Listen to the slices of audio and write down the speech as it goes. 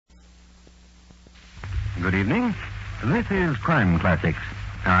Good evening. This is Crime Classics.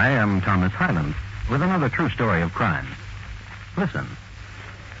 I am Thomas Hyland with another true story of crime. Listen.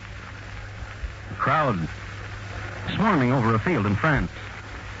 A crowd swarming over a field in France.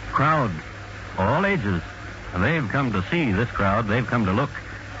 Crowd, all ages. They've come to see this crowd. They've come to look.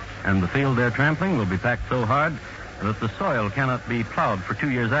 And the field they're trampling will be packed so hard that the soil cannot be plowed for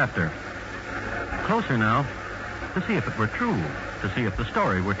 2 years after. Closer now to see if it were true, to see if the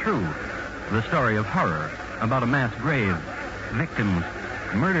story were true. The story of horror about a mass grave, victims,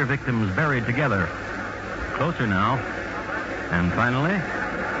 murder victims buried together. Closer now. And finally,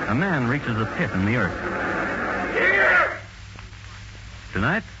 a man reaches a pit in the earth. Here!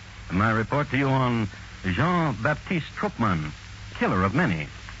 Tonight, my report to you on Jean-Baptiste Troppmann, killer of many.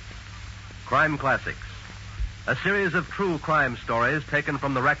 Crime Classics, a series of true crime stories taken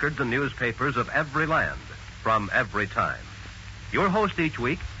from the records and newspapers of every land, from every time. Your host each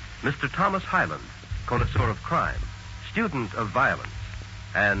week, Mr. Thomas Hyland, connoisseur of crime, student of violence,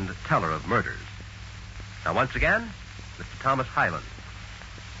 and teller of murders. Now, once again, Mr. Thomas Hyland.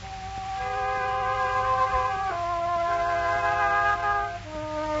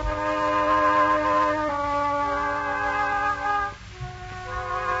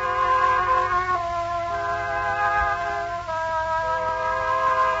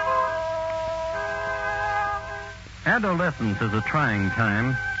 Adolescence is a trying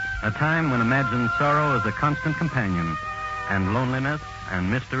time, a time when imagined sorrow is a constant companion, and loneliness and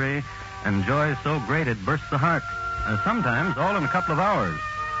mystery and joy so great it bursts the heart, sometimes all in a couple of hours.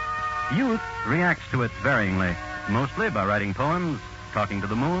 Youth reacts to it varyingly, mostly by writing poems, talking to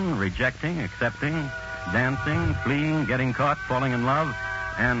the moon, rejecting, accepting, dancing, fleeing, getting caught, falling in love,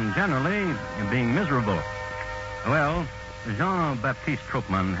 and generally being miserable. Well, Jean-Baptiste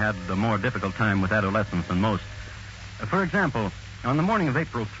Troppmann had a more difficult time with adolescence than most. For example, on the morning of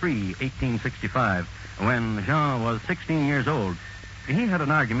April 3, 1865, when Jean was 16 years old, he had an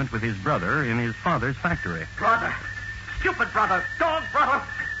argument with his brother in his father's factory. Brother! Stupid brother! Dog brother!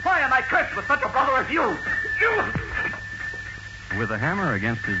 Why am I cursed with such a brother as you? You! With a hammer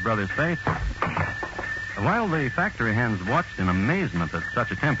against his brother's face. While the factory hands watched in amazement at such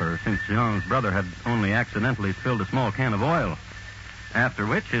a temper, since Jean's brother had only accidentally spilled a small can of oil, after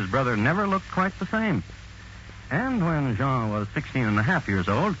which his brother never looked quite the same. And when Jean was 16 and a half years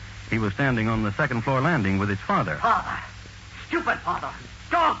old, he was standing on the second floor landing with his father. Father! Stupid father!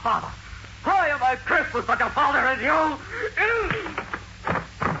 Dog father! Why am I cursed with such a father as you?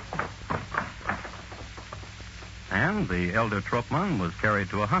 And the elder Troppmann was carried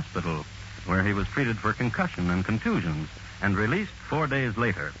to a hospital where he was treated for concussion and contusions and released 4 days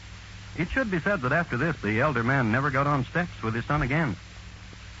later. It should be said that after this, the elder man never got on steps with his son again.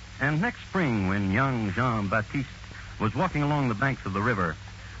 And next spring, when young Jean-Baptiste was walking along the banks of the river,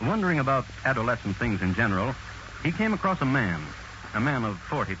 wondering about adolescent things in general, he came across a man of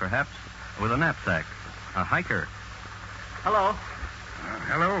 40 perhaps, with a knapsack, a hiker. Hello.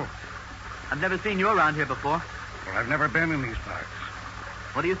 Hello. I've never seen you around here before. Well, I've never been in these parts.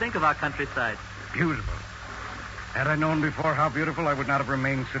 What do you think of our countryside? Beautiful. Had I known before how beautiful, I would not have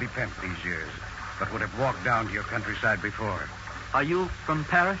remained city pimp these years, but would have walked down to your countryside before. Are you from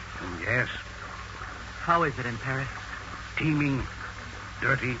Paris? Yes. How is it in Paris? Teeming,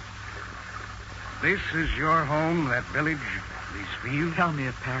 dirty. This is your home, that village, these fields? Tell me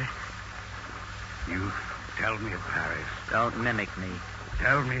of Paris. You tell me of Paris. Don't mimic me.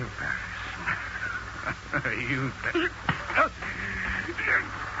 Tell me of Paris. You...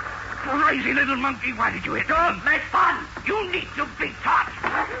 Crazy little monkey, why did you hit me? Don't make fun! You need to be taught!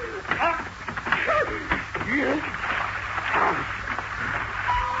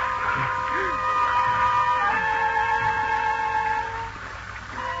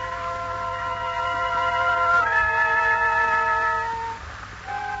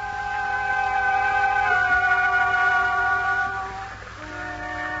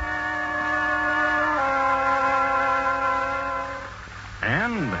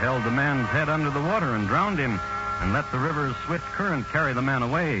 Held the man's head under the water and drowned him, and let the river's swift current carry the man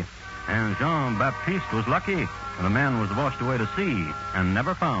away. And Jean-Baptiste was lucky, and the man was washed away to sea and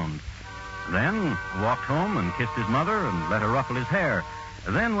never found. Then walked home and kissed his mother and let her ruffle his hair,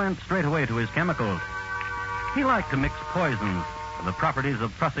 then went straight away to his chemicals. He liked to mix poisons. The properties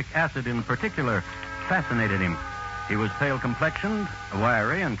of prussic acid in particular fascinated him. He was pale-complexioned,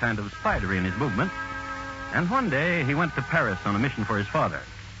 wiry, and kind of spidery in his movements. And one day he went to Paris on a mission for his father.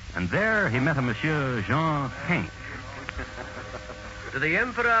 And there he met a Monsieur Jean Pain. To the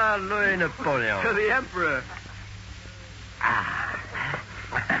Emperor Louis Napoleon. To the Emperor.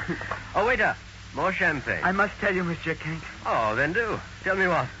 Oh, waiter, more champagne. I must tell you, Monsieur Kent. Oh, then do. Tell me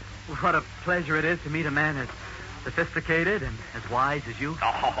what. What a pleasure it is to meet a man as sophisticated and as wise as you.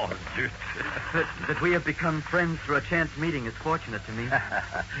 Oh, zut. That we have become friends through a chance meeting is fortunate to me.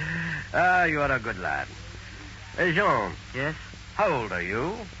 You are a good lad. Jean, Yes? how old are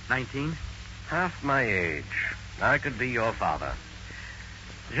you? 19? Half my age. I could be your father.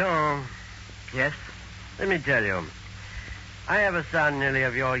 Jean, Yes? let me tell you. I have a son nearly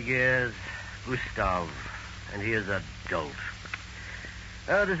of your years, Gustave, and he is a dolt.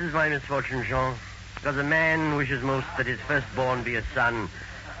 Oh, this is my misfortune, Jean, because a man wishes most that his firstborn be a son,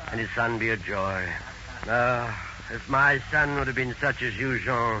 and his son be a joy. If my son would have been such as you,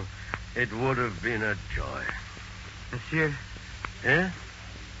 Jean, it would have been a joy. Monsieur, Eh?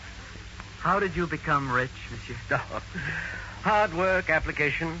 how did you become rich, monsieur? Hard work,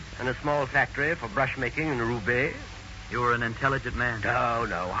 application, and a small factory for brush making in Roubaix. You were an intelligent man.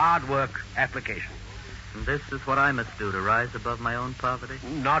 No. Hard work, application. And this is what I must do to rise above my own poverty?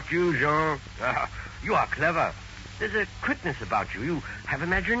 Not you, Jean. You are clever. There's a quickness about you. You have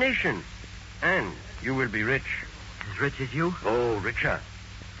imagination. And you will be rich. As rich as you? Oh, richer.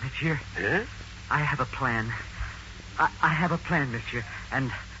 Monsieur, Eh? I have a plan. I have a plan, monsieur,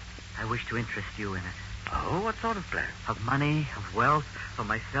 and I wish to interest you in it. Oh, what sort of plan? Of money, of wealth, for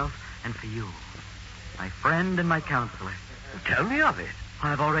myself, and for you. My friend and my counselor. Tell me of it.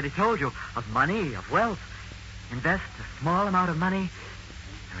 I've already told you of money, of wealth. Invest a small amount of money.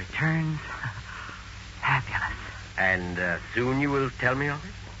 The returns, fabulous. And soon you will tell me of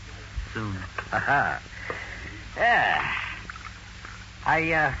it? Soon. Aha. Yeah.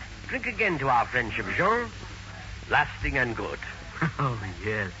 I drink again to our friendship, Jean. Lasting and good. Oh,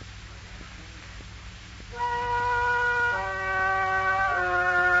 yes.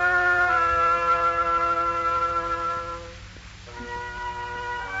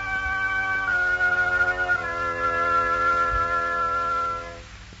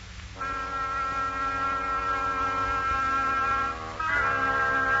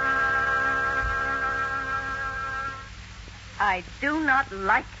 I do not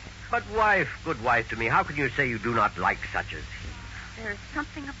like him. But wife, good wife to me, how can you say you do not like such as he? There is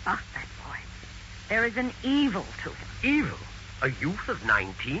something about that boy. There is an evil to him. Evil? A youth of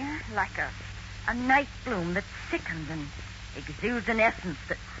 19? Like a night bloom that sickens and exudes an essence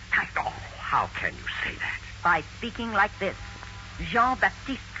that stifles. Oh, how can you say that? By speaking like this,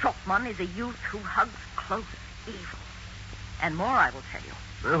 Jean-Baptiste Troppmann is a youth who hugs close evil. And more I will tell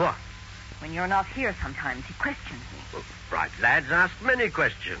you. What? When you're not here sometimes, he questions me. Well, bright lads ask many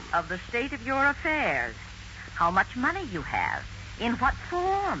questions. Of the state of your affairs. How much money you have. In what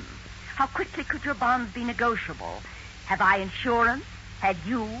form. How quickly could your bonds be negotiable. Have I insurance? Had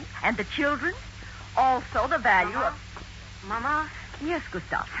you and the children? Also the value of... Mama? Yes,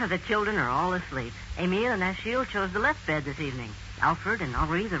 Gustave. The children are all asleep. Emile and Achille chose the left bed this evening. Alfred and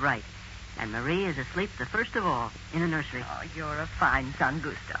Henri the right. And Marie is asleep the first of all, in the nursery. Oh, you're a fine son,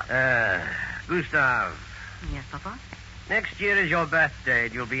 Gustave. Gustave, Yes, Papa? next year is your birthday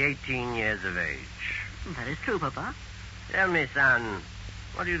and you'll be 18 years of age. That is true, Papa. Tell me, son,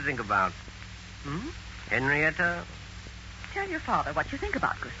 what do you think about Henrietta? Tell your father what you think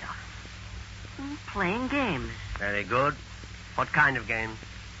about Gustave. Playing games. Very good. What kind of games?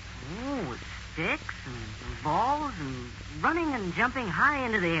 Oh, with sticks and balls and running and jumping high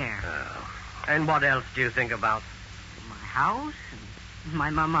into the air. Oh. And what else do you think about? My house and my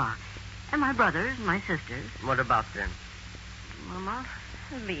mama. And my brothers and my sisters. What about them? Mama?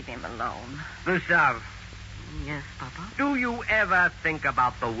 Leave him alone. Gustave, Yes, Papa? do you ever think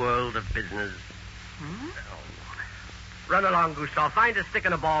about the world of business? Run along, Gustave. Find a stick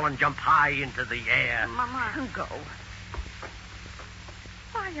and a ball and jump high into the air. Mama. Go.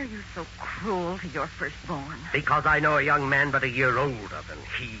 Why are you so cruel to your firstborn? Because I know a young man but a year older than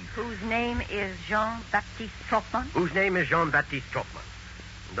he. Whose name is Jean-Baptiste Troppmann? Whose name is Jean-Baptiste Troppmann.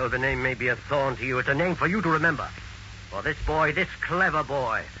 And though the name may be a thorn to you, it's a name for you to remember. For this boy, this clever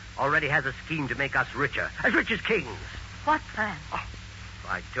boy, already has a scheme to make us richer. As rich as kings. What plan? Oh, if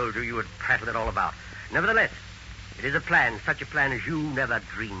I told you, you would prattle it all about. Nevertheless, it is a plan, such a plan as you never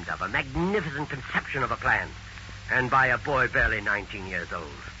dreamed of. A magnificent conception of a plan. And by a boy barely 19 years old.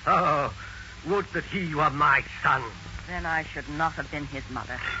 Oh, would that he were my son. Then I should not have been his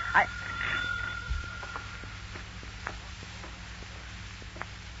mother.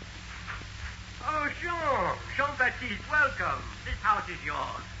 Oh, Jean-Baptiste, welcome. This house is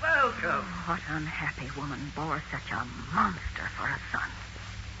yours. Welcome. What unhappy woman bore such a monster for a son?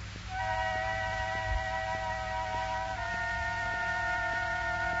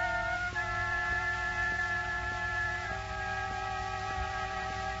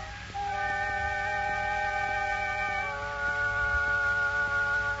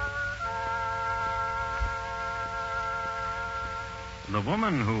 The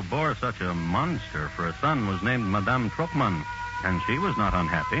woman who bore such a monster for a son was named Madame Troppmann, and she was not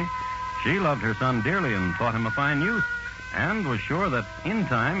unhappy. She loved her son dearly and thought him a fine youth, and was sure that in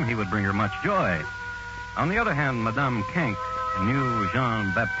time he would bring her much joy. On the other hand, Madame Kank knew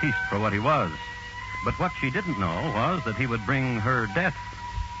Jean-Baptiste for what he was. But what she didn't know was that he would bring her death.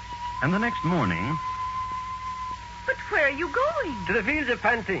 And the next morning... But where are you going? To the fields of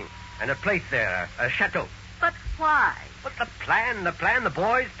Pantin, and a place there, a chateau. But why? But the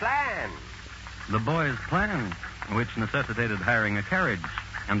boy's plan. The boy's plan, which necessitated hiring a carriage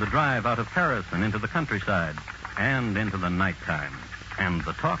and the drive out of Paris and into the countryside and into the nighttime. And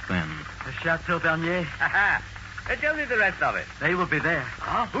the talk then. The Chateau Bernier. Tell me the rest of it. They will be there.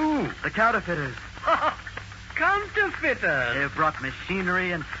 Huh? Who? The counterfeiters. Counterfeiters. They have brought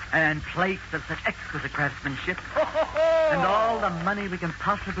machinery and plates of such exquisite craftsmanship. And all the money we can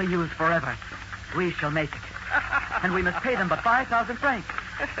possibly use forever. We shall make it. And we must pay them but 5,000 francs.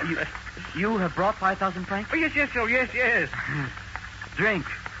 You have brought 5,000 francs? Oh, yes, sir, yes. Drink.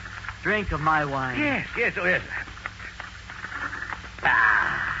 Drink of my wine. Yes.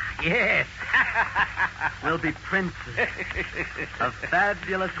 Yes. We'll be princes of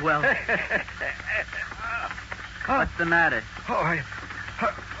fabulous wealth. What's the matter?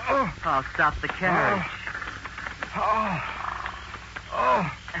 I'll stop the carriage.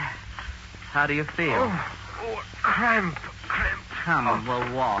 How do you feel? Cramp. Come,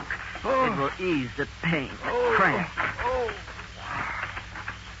 we'll walk. It will ease the pain, the cramp.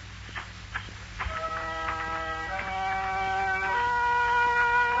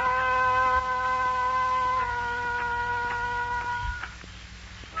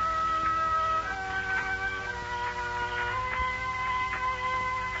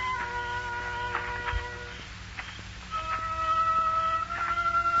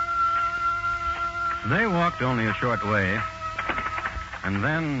 They walked only a short way, and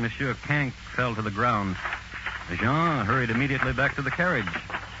then Monsieur Kank fell to the ground. Jean hurried immediately back to the carriage,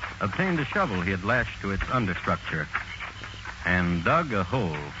 obtained a shovel he had lashed to its understructure, and dug a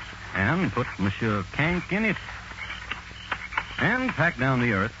hole, and put Monsieur Kank in it, and packed down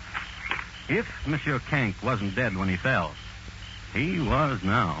the earth. If Monsieur Kank wasn't dead when he fell, he was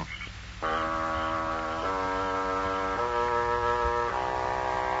now.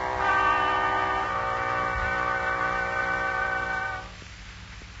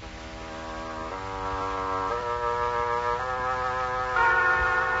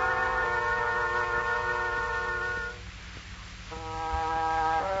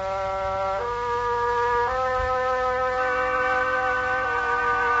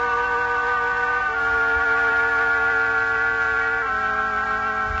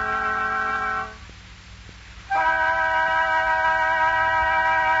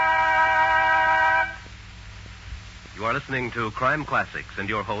 You are listening to Crime Classics and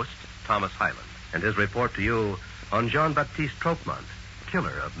your host, Thomas Hyland, and his report to you on Jean-Baptiste Troppmann,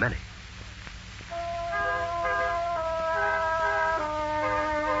 killer of many.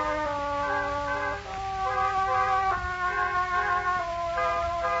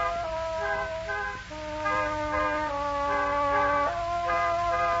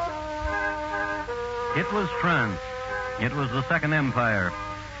 It was France. It was the Second Empire.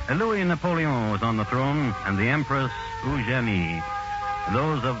 Louis Napoleon was on the throne, and the Empress Eugenie.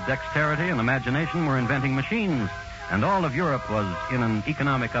 Those of dexterity and imagination were inventing machines, and all of Europe was in an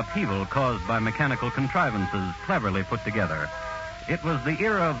economic upheaval caused by mechanical contrivances cleverly put together. It was the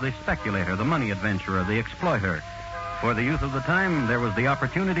era of the speculator, the money adventurer, the exploiter. For the youth of the time, there was the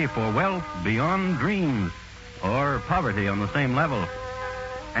opportunity for wealth beyond dreams, or poverty on the same level.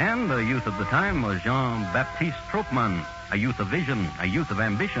 And the youth of the time was Jean-Baptiste Troppmann, a youth of vision, a youth of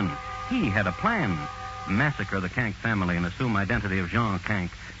ambition. He had a plan. Massacre the Kank family and assume identity of Jean Kank.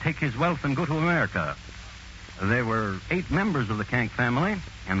 Take his wealth and go to America. There were 8 members of the Kank family,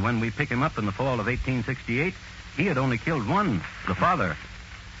 and when we pick him up in the fall of 1868, he had only killed one, the father.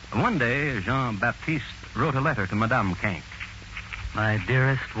 One day, Jean-Baptiste wrote a letter to Madame Kank. My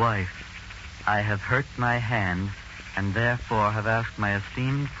dearest wife, I have hurt my hand, and therefore have asked my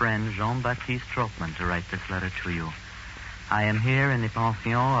esteemed friend Jean-Baptiste Troppmann to write this letter to you. I am here in the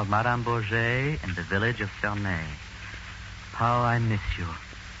pension of Madame Bourget in the village of Ferney. How I miss you.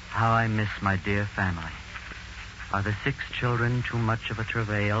 How I miss my dear family. Are the 6 children too much of a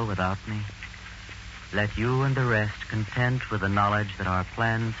travail without me? Let you and the rest content with the knowledge that our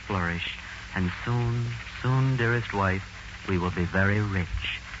plans flourish, and soon, dearest wife, we will be very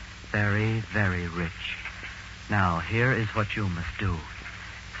rich. Very, very rich. Now, here is what you must do.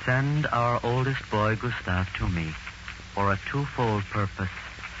 Send our oldest boy, Gustave, to me for a twofold purpose.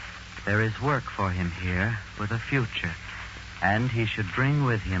 There is work for him here with a future. And he should bring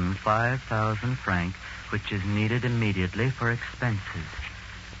with him 5,000 francs, which is needed immediately for expenses.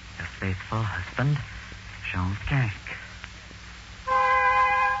 Your faithful husband, Jean Canque.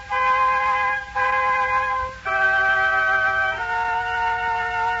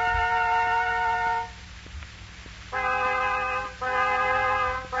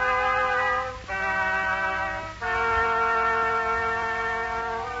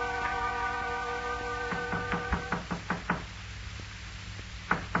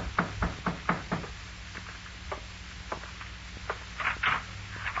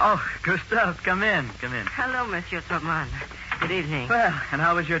 Oh, Gustave, come in. Hello, Monsieur Troppmann. Good evening. Well, and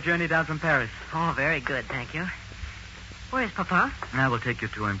how was your journey down from Paris? Oh, very good, thank you. Where is Papa? I will take you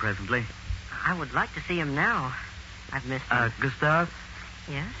to him presently. I would like to see him now. I've missed him. Gustave,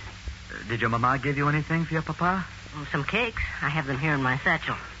 Yes? did your mama give you anything for your papa? Some cakes. I have them here in my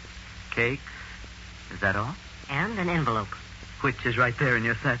satchel. Cakes? Is that all? And an envelope, Which is right there in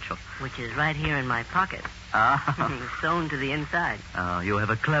your satchel. which is right here in my pocket. Ah. Sewn to the inside. Oh, you have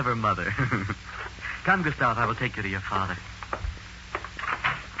a clever mother. Come, Gustave, I will take you to your father.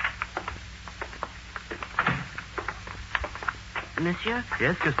 Monsieur,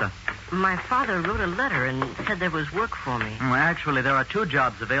 Yes, Gustave? my father wrote a letter and said there was work for me. Actually, there are 2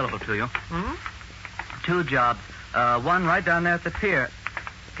 jobs available to you. Hmm? 2 jobs. One right down there at the pier.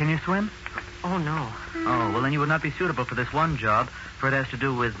 Can you swim? Oh, no. Oh, well, then you would not be suitable for this one job, for it has to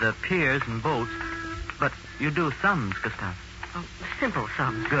do with piers and boats. But you do sums, Gustave. Oh, simple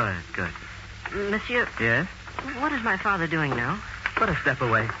sums. Good. Monsieur, Yes? what is my father doing now? Put a step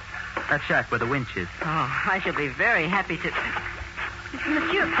away. That shack where the winch is. Oh, I shall be very happy to...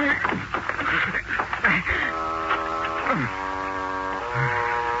 Monsieur...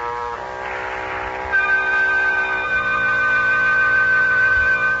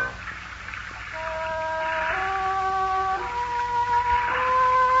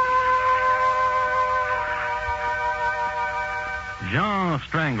 Jean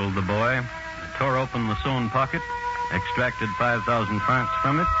strangled the boy, tore open the sewn pocket, extracted 5,000 francs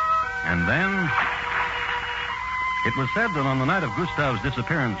from it, and then... It was said that on the night of Gustave's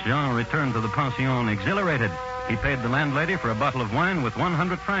disappearance, Jean returned to the pension exhilarated. He paid the landlady for a bottle of wine with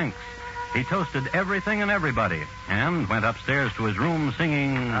 100 francs. He toasted everything and everybody, and went upstairs to his room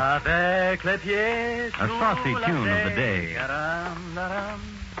singing... Avec les pieds A saucy tune of the day.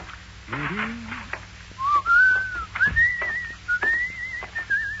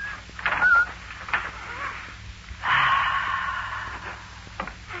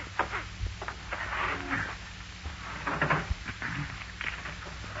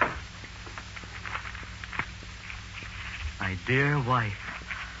 My dear wife,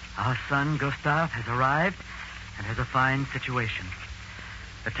 our son Gustave has arrived and has a fine situation.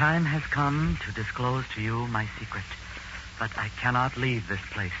 The time has come to disclose to you my secret, but I cannot leave this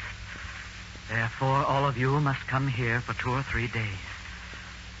place. Therefore, all of you must come here for 2 or 3 days.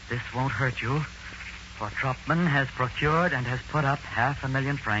 This won't hurt you, for Troppmann has procured and has put up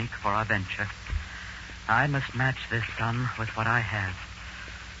 500,000 francs for our venture. I must match this sum with what I have.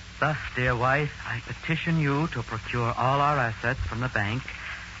 Thus, dear wife, I petition you to procure all our assets from the bank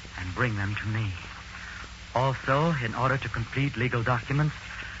and bring them to me. Also, in order to complete legal documents,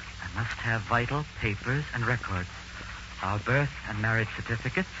 I must have vital papers and records, our birth and marriage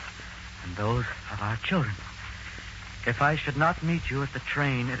certificates, and those of our children. If I should not meet you at the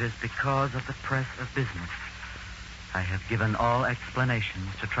train, it is because of the press of business. I have given all explanations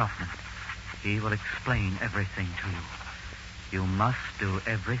to Troppmann. He will explain everything to you. You must do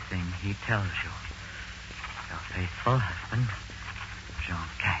everything he tells you. Your faithful husband, Jean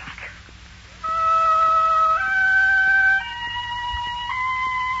Canque.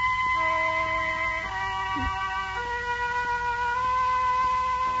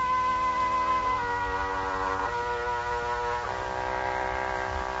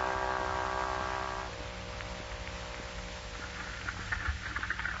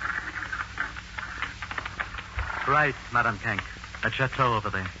 Right, Madame Canque. That chateau over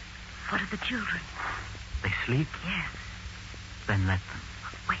there. What are the children? They sleep? Yes. Then let them.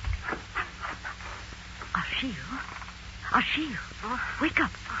 Wait. Achille, wake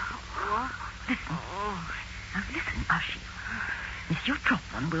up. Listen. Now listen, Achille. Monsieur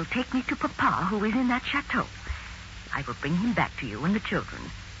Troppmann will take me to Papa, who is in that chateau. I will bring him back to you and the children.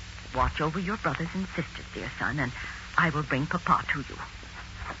 Watch over your brothers and sisters, dear son, and I will bring Papa to you.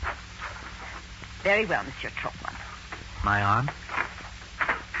 Very well, Monsieur Troppmann. My arm?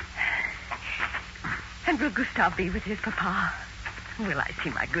 And will Gustave be with his Papa? Will I see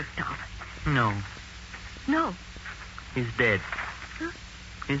my Gustave? No. No. He's dead.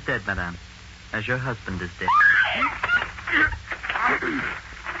 He's dead, Madame. As your husband is dead.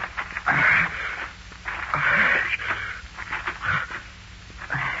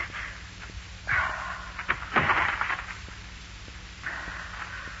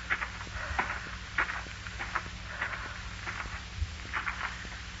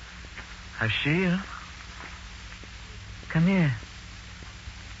 Achille? Come here.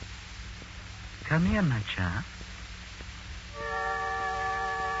 Come here, my child.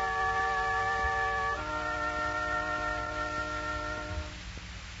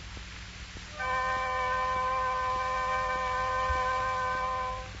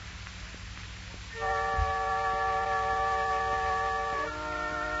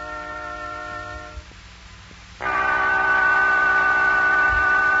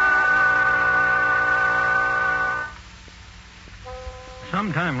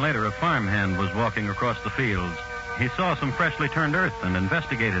 Some time later, a farmhand was walking across the fields. He saw some freshly turned earth and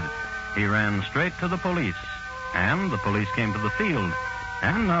investigated. He ran straight to the police. And the police came to the field.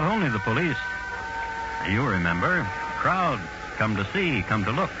 And not only the police. You remember, crowd, come to see, come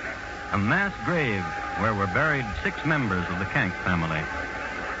to look. A mass grave where were buried 6 members of the Kank family.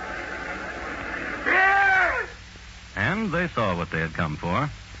 And they saw what they had come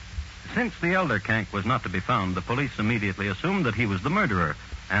for. Since the elder Kank was not to be found, the police immediately assumed that he was the murderer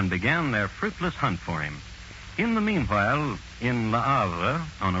and began their fruitless hunt for him. In the meanwhile, in Le Havre,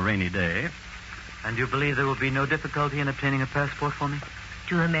 on a rainy day... And you believe there will be no difficulty in obtaining a passport for me?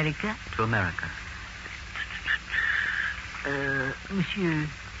 To America? To America. Monsieur.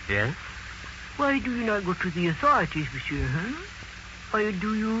 Yes? Why do you not go to the authorities, monsieur, huh? Or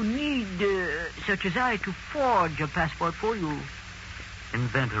do you need such as I to forge a passport for you?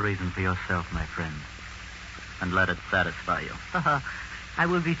 Invent a reason for yourself, my friend, and let it satisfy you. I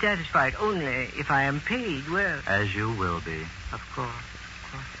will be satisfied only if I am paid well. As you will be, of course.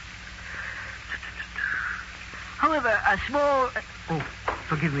 However, a small... Oh,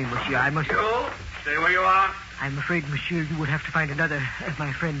 forgive me, monsieur, I must... You, stay where you are. I'm afraid, monsieur, you would have to find another,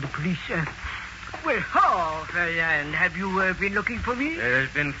 my friend, the police. Well, how, Ferdinand? Have you been looking for me?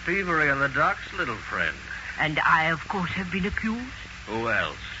 There's been thievery on the docks, little friend. And I, of course, have been accused? Who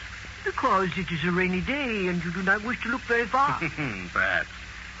else? Because it is a rainy day and you do not wish to look very far. Perhaps.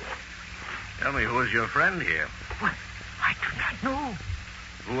 Tell me, who is your friend here? Well, I do not know.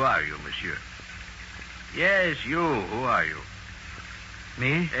 Who are you, monsieur? Yes, you. Who are you?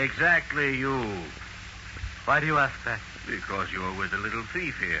 Me? Exactly you. Why do you ask that? Because you're with a little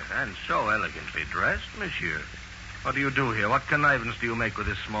thief here, and so elegantly dressed, monsieur. What do you do here? What connivance do you make with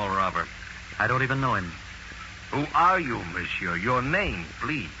this small robber? I don't even know him. Who are you, monsieur? Your name,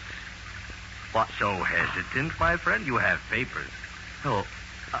 please. What? So hesitant, my friend? You have papers. Oh,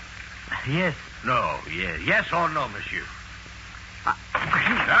 yes. No, yes. Yes or no, monsieur? Do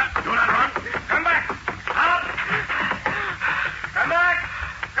not run. Come back. Out. Come back.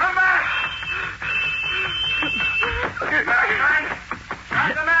 Come back. Madman.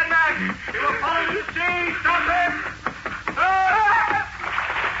 Stop the madman. He will fall into the sea. Stop him.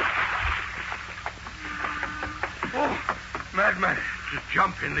 Oh, madman. To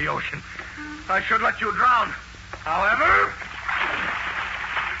jump in the ocean. I should let you drown. However...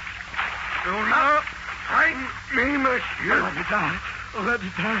 Do not frighten me, monsieur. Let it die. Let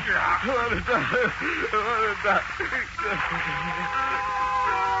it die. Let it die. Let it die.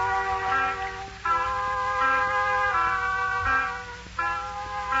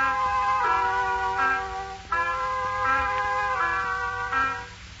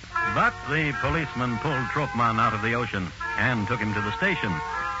 But the policeman pulled Troppmann out of the ocean and took him to the station.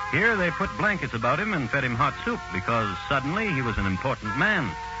 Here they put blankets about him and fed him hot soup because suddenly he was an important man.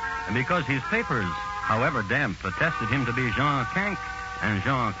 And because his papers, however damp, attested him to be Jean Kank. And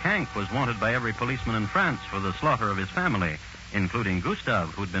Jean Kank was wanted by every policeman in France for the slaughter of his family, including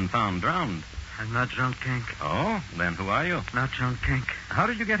Gustave, who'd been found drowned. I'm not Jean Kank. Oh, then who are you? Not Jean Kank. How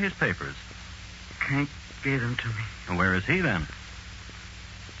did you get his papers? Kank gave them to me. Where is he then?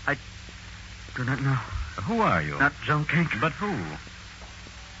 I do not know. Who are you? Not Jean Kank. But who?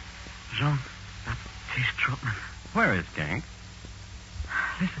 Jean Baptiste Troppmann. Where is Kank?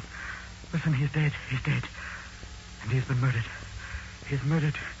 Listen, he's dead. He's dead. And he's been murdered. He's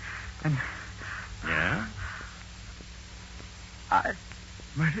murdered. And... Yeah? I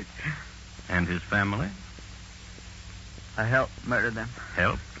murdered him. And his family? I helped murder them.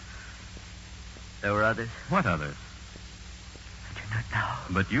 Help? There were others. What others? I do not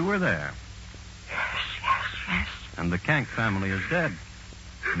know. But you were there. Yes. And the Kank family is dead.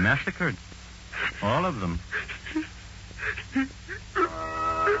 Massacred. All of them.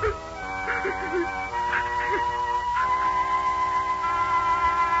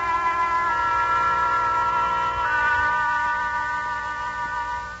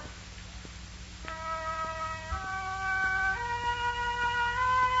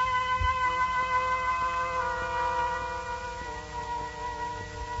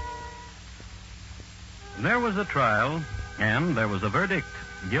 There was a trial, and there was a verdict,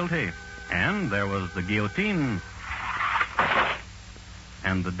 guilty, and there was the guillotine.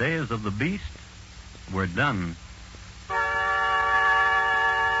 And the days of the beast were done.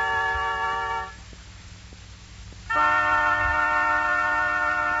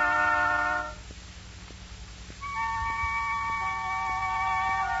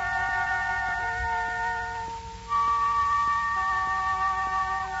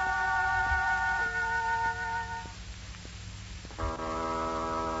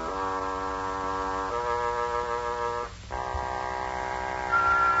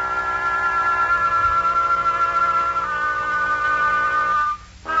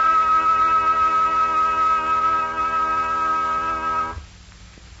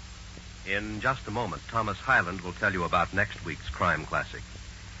 In just a moment, Thomas Hyland will tell you about next week's crime classic.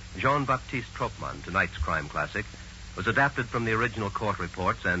 Jean-Baptiste Troppmann, tonight's crime classic, was adapted from the original court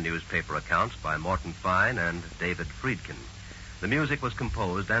reports and newspaper accounts by Morton Fine and David Friedkin. The music was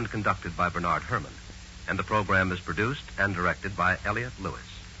composed and conducted by Bernard Herrmann, and the program is produced and directed by Elliott Lewis.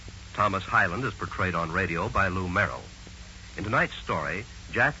 Thomas Hyland is portrayed on radio by Lou Merrill. In tonight's story,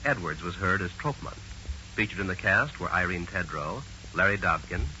 Jack Edwards was heard as Troppmann. Featured in the cast were Irene Tedrow, Larry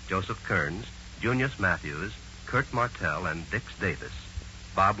Dobkin, Joseph Kearns, Junius Matthews, Kurt Martell, and Dix Davis.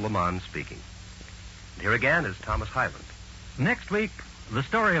 Bob Lamont speaking. And here again is Thomas Hyland. Next week, the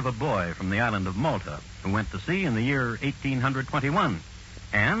story of a boy from the island of Malta who went to sea in the year 1821.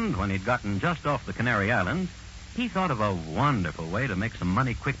 And when he'd gotten just off the Canary Islands, he thought of a wonderful way to make some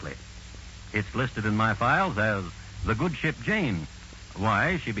money quickly. It's listed in my files as the good ship Jane.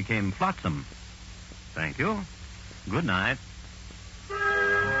 Why she became flotsam. Thank you. Good night.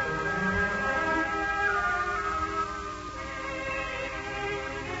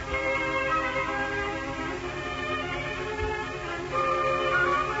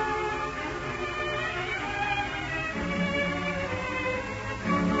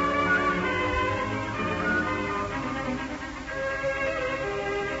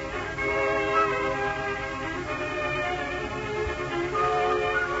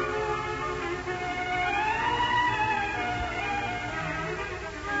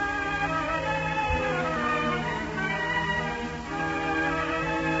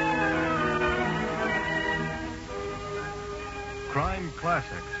 Crime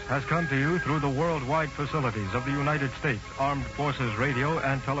Classics has come to you through the worldwide facilities of the United States Armed Forces Radio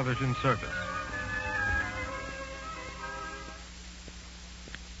and Television Service.